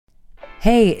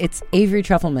Hey, it's Avery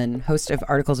Trufelman, host of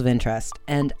Articles of Interest,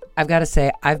 and I've got to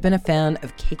say, I've been a fan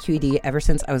of KQED ever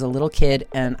since I was a little kid,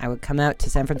 and I would come out to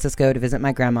San Francisco to visit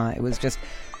my grandma. It was just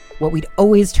what we'd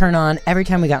always turn on every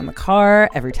time we got in the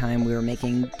car, every time we were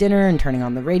making dinner and turning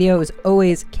on the radio. It was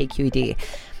always KQED.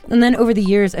 And then over the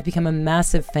years, I've become a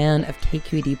massive fan of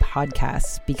KQED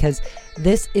podcasts because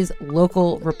this is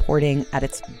local reporting at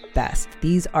its best.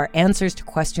 These are answers to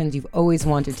questions you've always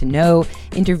wanted to know,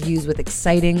 interviews with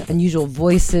exciting, unusual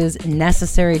voices,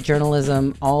 necessary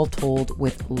journalism, all told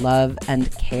with love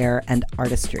and care and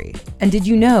artistry. And did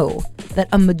you know that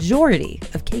a majority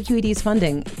of KQED's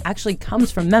funding actually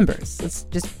comes from members? It's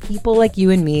just people like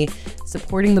you and me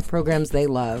supporting the programs they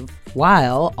love,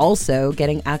 while also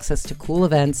getting access to cool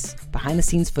events,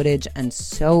 behind-the-scenes footage, and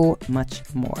so much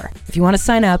more. If you want to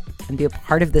sign up and be a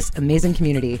part of this amazing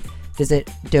community, visit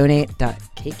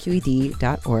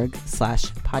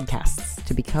donate.kqed.org/podcasts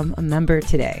to become a member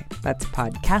today. That's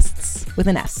podcasts with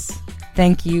an S.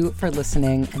 Thank you for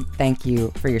listening, and thank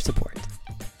you for your support.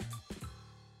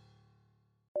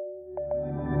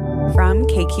 From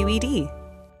KQED.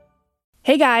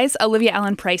 Hey guys, Olivia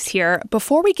Allen Price here.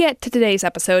 Before we get to today's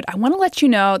episode, I want to let you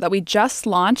know that we just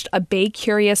launched a Bay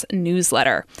Curious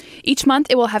newsletter. Each month,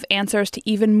 it will have answers to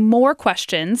even more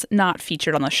questions not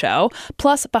featured on the show,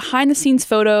 plus behind-the-scenes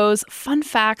photos, fun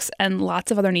facts, and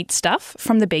lots of other neat stuff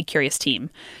from the Bay Curious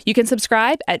team. You can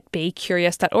subscribe at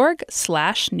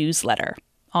baycurious.org/newsletter.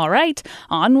 All right,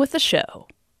 on with the show.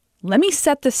 Let me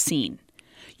set the scene.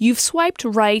 You've swiped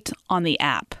right on the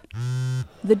app.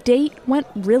 The date went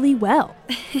really well.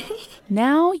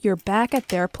 Now you're back at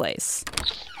their place.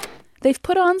 They've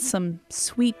put on some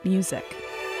sweet music.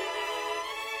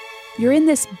 You're in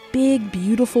this big,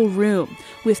 beautiful room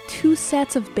with 2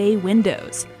 sets of bay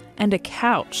windows and a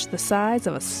couch the size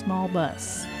of a small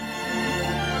bus.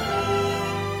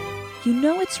 You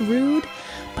know it's rude,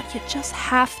 but you just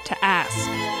have to ask.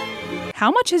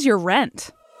 How much is your rent?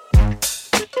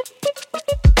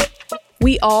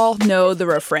 We all know the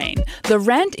refrain. The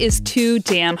rent is too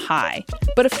damn high.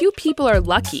 But a few people are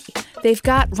lucky. They've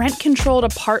got rent-controlled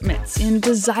apartments in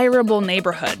desirable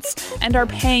neighborhoods and are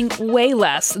paying way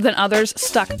less than others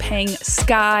stuck paying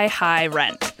sky-high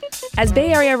rent. As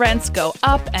Bay Area rents go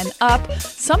up and up,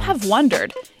 some have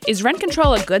wondered, is rent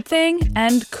control a good thing,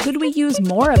 and could we use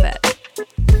more of it?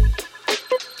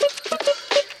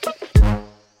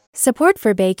 Support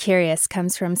for Bay Curious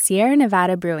comes from Sierra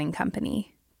Nevada Brewing Company.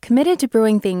 Committed to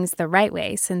brewing things the right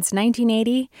way since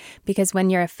 1980, because when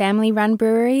you're a family-run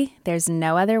brewery, there's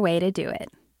no other way to do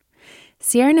it.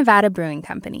 Sierra Nevada Brewing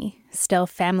Company, still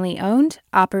family-owned,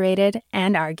 operated,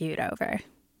 and argued over.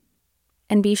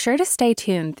 And be sure to stay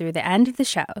tuned through the end of the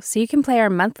show so you can play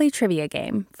our monthly trivia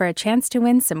game for a chance to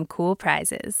win some cool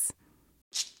prizes.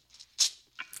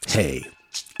 Hey,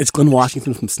 it's Glenn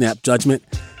Washington from Snap Judgment,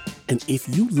 and if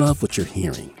you love what you're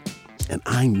hearing, and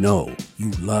I know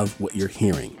you love what you're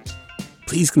hearing,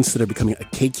 please consider becoming a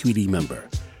KQED member.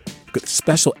 You get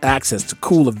special access to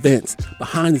cool events,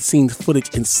 behind-the-scenes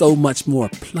footage, and so much more.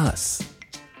 Plus,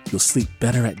 you'll sleep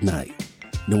better at night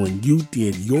knowing you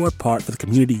did your part for the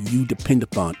community you depend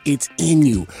upon. It's in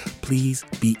you. Please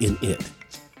be in it.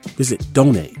 Visit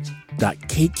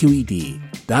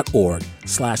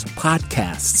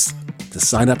donate.kqed.org/podcasts to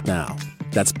sign up now.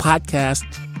 That's podcast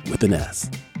with an S.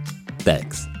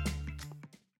 Thanks.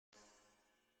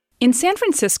 In San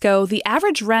Francisco, the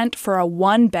average rent for a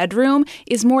one-bedroom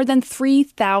is more than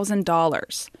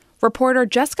 $3,000. Reporter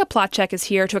Jessica Plotchek is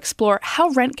here to explore how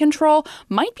rent control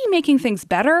might be making things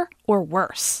better or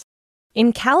worse.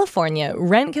 In California,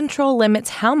 rent control limits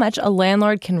how much a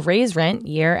landlord can raise rent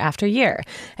year after year.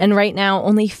 And right now,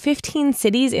 only 15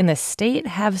 cities in the state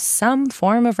have some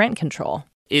form of rent control.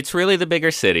 It's really the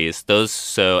bigger cities,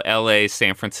 so LA,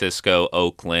 San Francisco,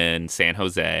 Oakland, San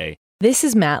Jose. This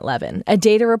is Matt Levin, a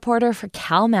data reporter for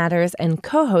Cal Matters and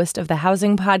co-host of the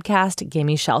housing podcast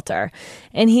Gimme Shelter.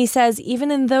 And he says even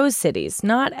in those cities,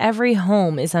 not every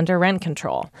home is under rent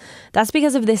control. That's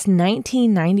because of this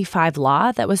 1995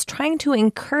 law that was trying to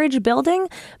encourage building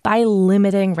by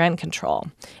limiting rent control.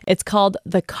 It's called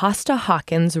the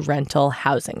Costa-Hawkins Rental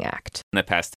Housing Act. That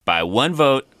passed by one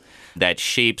vote that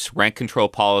shapes rent control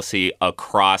policy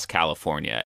across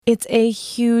California. It's a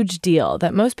huge deal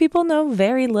that most people know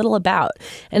very little about,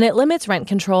 and it limits rent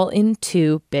control in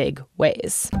 2 big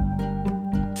ways.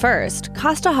 First,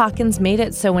 Costa-Hawkins made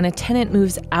it so when a tenant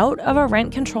moves out of a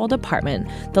rent-controlled apartment,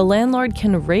 the landlord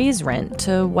can raise rent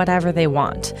to whatever they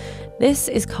want. This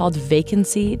is called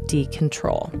vacancy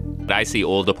decontrol. I see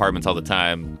old apartments all the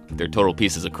time. They're total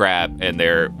pieces of crap, and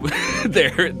they're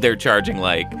charging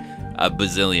like $1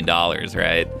 bazillion,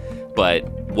 right?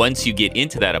 But once you get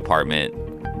into that apartment,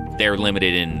 they're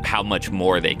limited in how much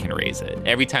more they can raise it.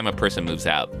 Every time a person moves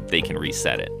out, they can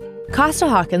reset it.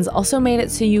 Costa-Hawkins also made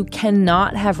it so you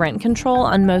cannot have rent control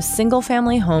on most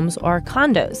single-family homes or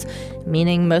condos,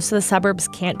 meaning most of the suburbs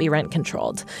can't be rent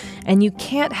controlled. And you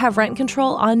can't have rent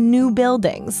control on new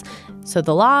buildings. So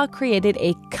the law created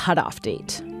a cutoff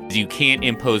date. You can't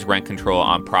impose rent control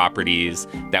on properties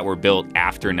that were built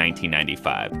after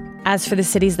 1995. As for the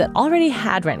cities that already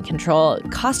had rent control,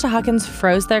 Costa-Hawkins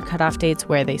froze their cutoff dates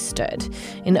where they stood.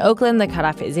 In Oakland, the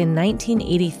cutoff is in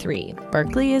 1983.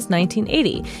 Berkeley is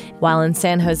 1980. While in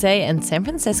San Jose and San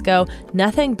Francisco,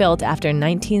 nothing built after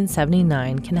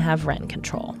 1979 can have rent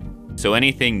control. So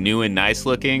anything new and nice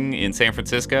looking in San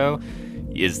Francisco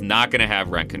is not going to have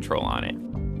rent control on it.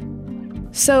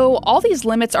 So all these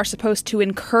limits are supposed to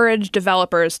encourage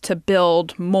developers to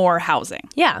build more housing.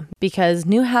 Yeah, because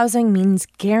new housing means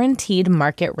guaranteed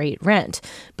market rate rent.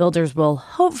 Builders will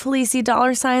hopefully see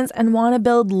dollar signs and want to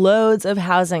build loads of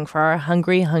housing for our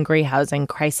hungry housing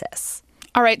crisis.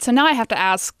 All right, so now I have to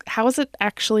ask, how is it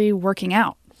actually working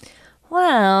out?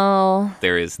 Well,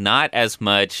 there is not as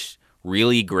much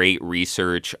really great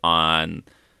research on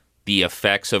the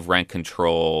effects of rent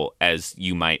control as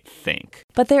you might think.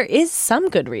 But there is some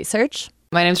good research.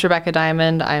 My name's Rebecca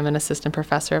Diamond. I'm an assistant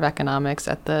professor of economics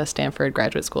at the Stanford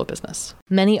Graduate School of Business.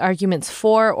 Many arguments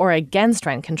for or against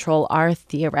rent control are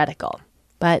theoretical.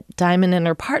 But Diamond and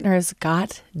her partners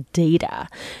got data.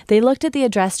 They looked at the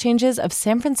address changes of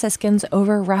San Franciscans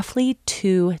over roughly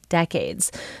 2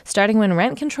 decades, starting when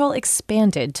rent control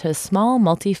expanded to small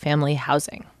multifamily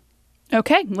housing.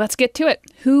 Okay, let's get to it.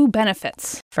 Who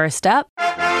benefits? First up,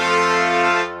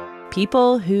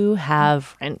 people who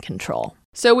have rent control.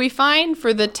 So we find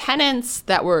for the tenants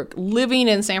that were living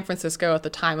in San Francisco at the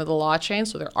time of the law change,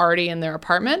 so they're already in their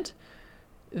apartment,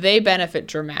 they benefit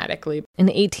dramatically. In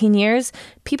 18 years,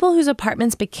 people whose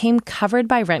apartments became covered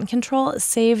by rent control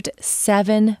saved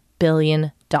 $7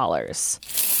 billion.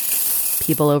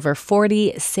 People over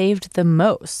 40 saved the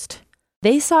most.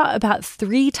 They saw about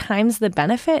 3 times the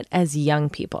benefit as young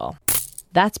people.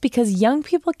 That's because young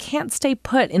people can't stay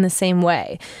put in the same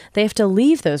way. They have to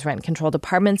leave those rent-controlled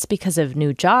apartments because of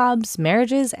new jobs,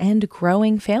 marriages, and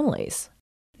growing families.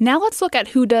 Now let's look at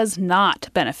who does not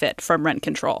benefit from rent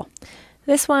control.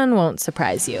 This one won't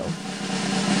surprise you.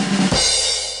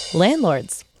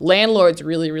 Landlords. Landlords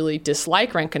really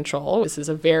dislike rent control. This is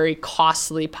a very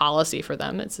costly policy for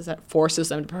them. It forces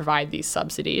them to provide these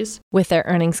subsidies. With their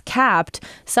earnings capped,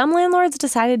 some landlords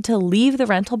decided to leave the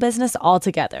rental business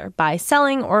altogether by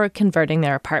selling or converting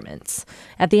their apartments.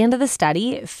 At the end of the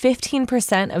study,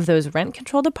 15% of those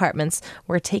rent-controlled apartments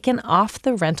were taken off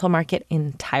the rental market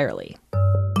entirely.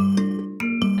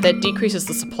 That decreases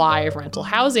the supply of rental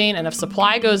housing, and if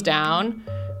supply goes down,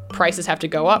 prices have to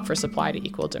go up for supply to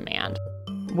equal demand.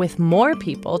 With more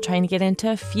people trying to get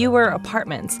into fewer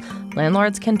apartments,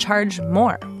 landlords can charge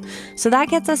more. So that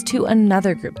gets us to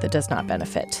another group that does not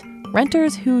benefit: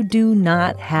 renters who do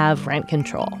not have rent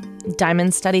control.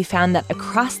 Diamond's study found that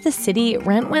across the city,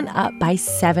 rent went up by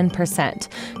 7%,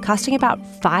 costing about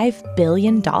 $5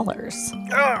 billion. To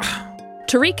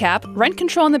recap, rent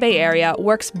control in the Bay Area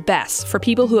works best for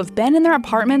people who have been in their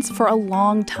apartments for a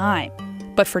long time.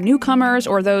 But for newcomers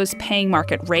or those paying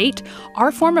market rate,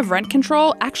 our form of rent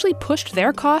control actually pushed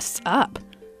their costs up.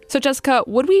 So Jessica,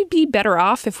 would we be better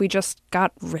off if we just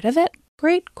got rid of it?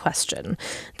 Great question.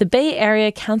 The Bay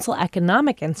Area Council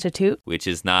Economic Institute, which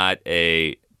is not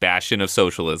a bastion of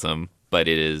socialism, but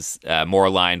it is more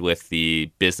aligned with the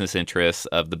business interests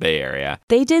of the Bay Area.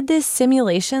 They did this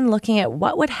simulation looking at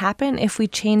what would happen if we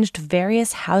changed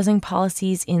various housing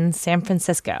policies in San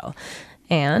Francisco.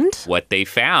 And what they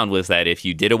found was that if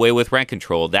you did away with rent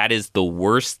control, that is the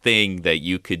worst thing that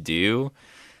you could do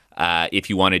if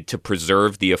you wanted to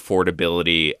preserve the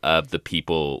affordability of the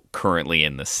people currently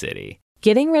in the city.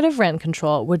 Getting rid of rent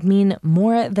control would mean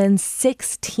more than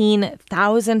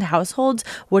 16,000 households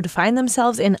would find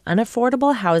themselves in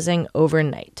unaffordable housing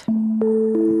overnight.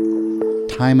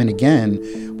 Time and again,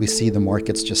 we see the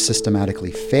markets just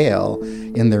systematically fail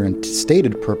in their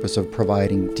stated purpose of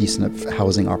providing decent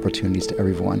housing opportunities to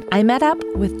everyone. I met up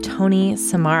with Tony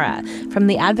Samara from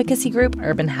the advocacy group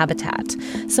Urban Habitat.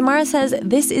 Samara says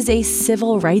this is a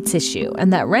civil rights issue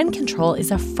and that rent control is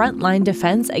a frontline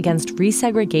defense against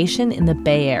resegregation in the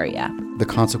Bay Area. The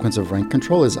consequence of rent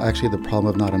control is actually the problem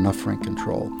of not enough rent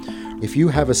control. If you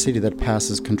have a city that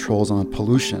passes controls on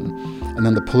pollution, and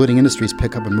then the polluting industries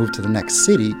pick up and move to the next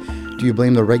city, do you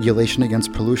blame the regulation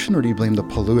against pollution, or do you blame the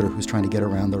polluter who's trying to get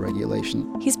around the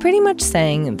regulation? He's pretty much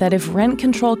saying that if rent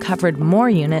control covered more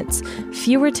units,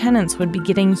 fewer tenants would be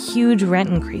getting huge rent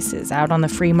increases out on the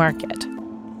free market.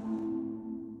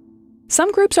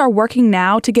 Some groups are working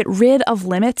now to get rid of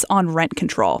limits on rent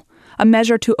control. A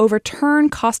measure to overturn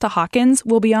Costa-Hawkins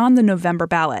will be on the November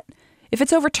ballot. If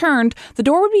it's overturned, the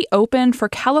door would be open for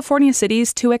California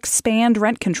cities to expand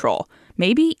rent control,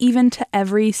 maybe even to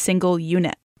every single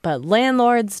unit. But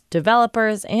landlords,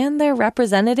 developers, and their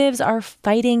representatives are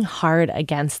fighting hard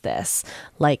against this,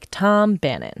 like Tom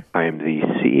Bannon. I am the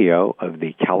CEO of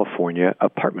the California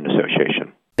Apartment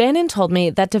Association. Bannon told me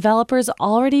that developers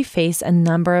already face a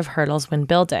number of hurdles when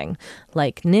building,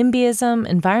 like NIMBYism,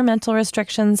 environmental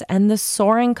restrictions, and the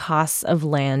soaring costs of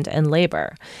land and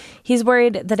labor. He's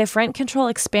worried that if rent control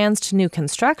expands to new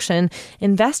construction,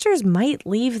 investors might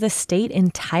leave the state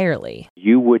entirely.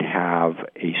 You would have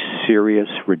a serious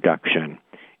reduction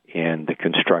in the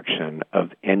construction of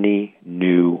any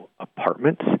new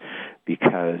apartments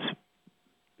because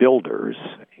builders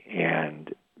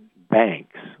and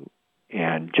banks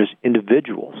and just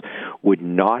individuals would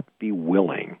not be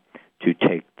willing to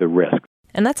take the risk.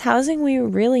 And that's housing we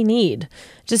really need.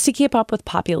 Just to keep up with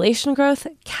population growth,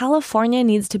 California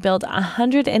needs to build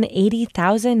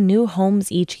 180,000 new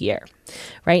homes each year.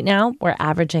 Right now, we're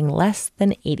averaging less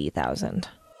than 80,000.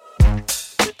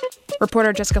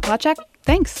 Reporter Jessica Placzek,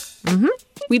 thanks.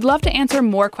 We'd love to answer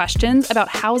more questions about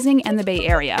housing and the Bay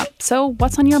Area. So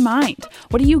what's on your mind?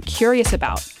 What are you curious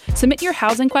about? Submit your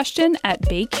housing question at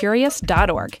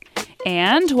baycurious.org.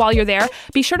 And while you're there,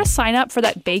 be sure to sign up for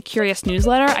that Bay Curious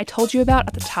newsletter I told you about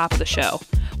at the top of the show.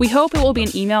 We hope it will be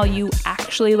an email you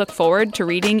actually look forward to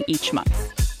reading each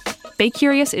month. Bay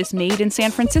Curious is made in San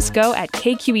Francisco at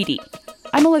KQED.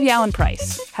 I'm Olivia Allen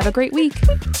Price. Have a great week.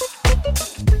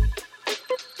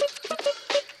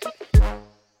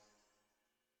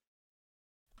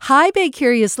 Hi, Bay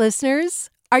Curious listeners.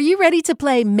 Are you ready to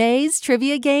play May's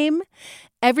trivia game?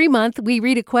 Every month, we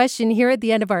read a question here at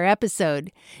the end of our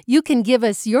episode. You can give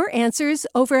us your answers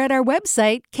over at our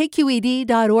website,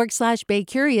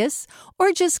 kqed.org/baycurious,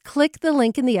 or just click the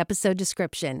link in the episode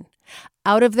description.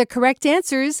 Out of the correct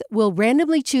answers, we'll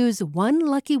randomly choose one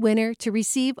lucky winner to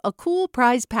receive a cool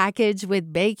prize package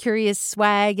with Bay Curious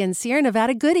swag and Sierra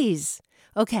Nevada goodies.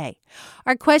 Okay,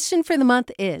 our question for the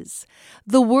month is,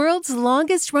 the world's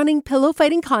longest-running pillow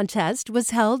fighting contest was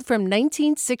held from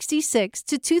 1966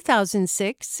 to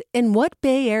 2006 in what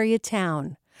Bay Area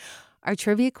town? Our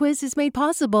trivia quiz is made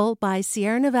possible by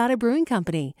Sierra Nevada Brewing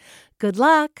Company. Good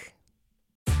luck!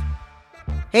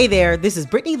 Hey there, this is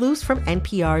Brittany Luce from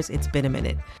NPR's It's Been a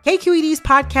Minute. KQED's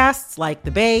podcasts like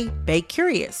The Bay, Bay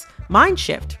Curious, Mind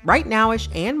Shift, Right Nowish,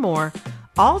 and more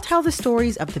all tell the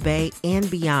stories of the Bay and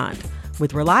beyond,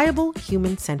 with reliable,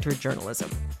 human-centered journalism.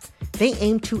 They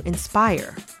aim to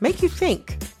inspire, make you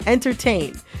think,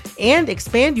 entertain, and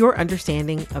expand your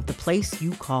understanding of the place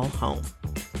you call home.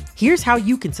 Here's how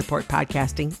you can support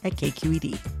podcasting at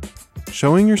KQED.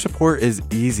 Showing your support is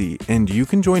easy, and you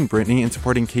can join Brittany in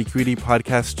supporting KQED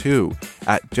Podcast too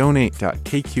at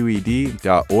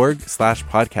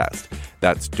donate.kqed.org/podcast.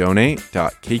 That's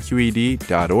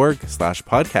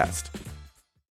donate.kqed.org/podcast.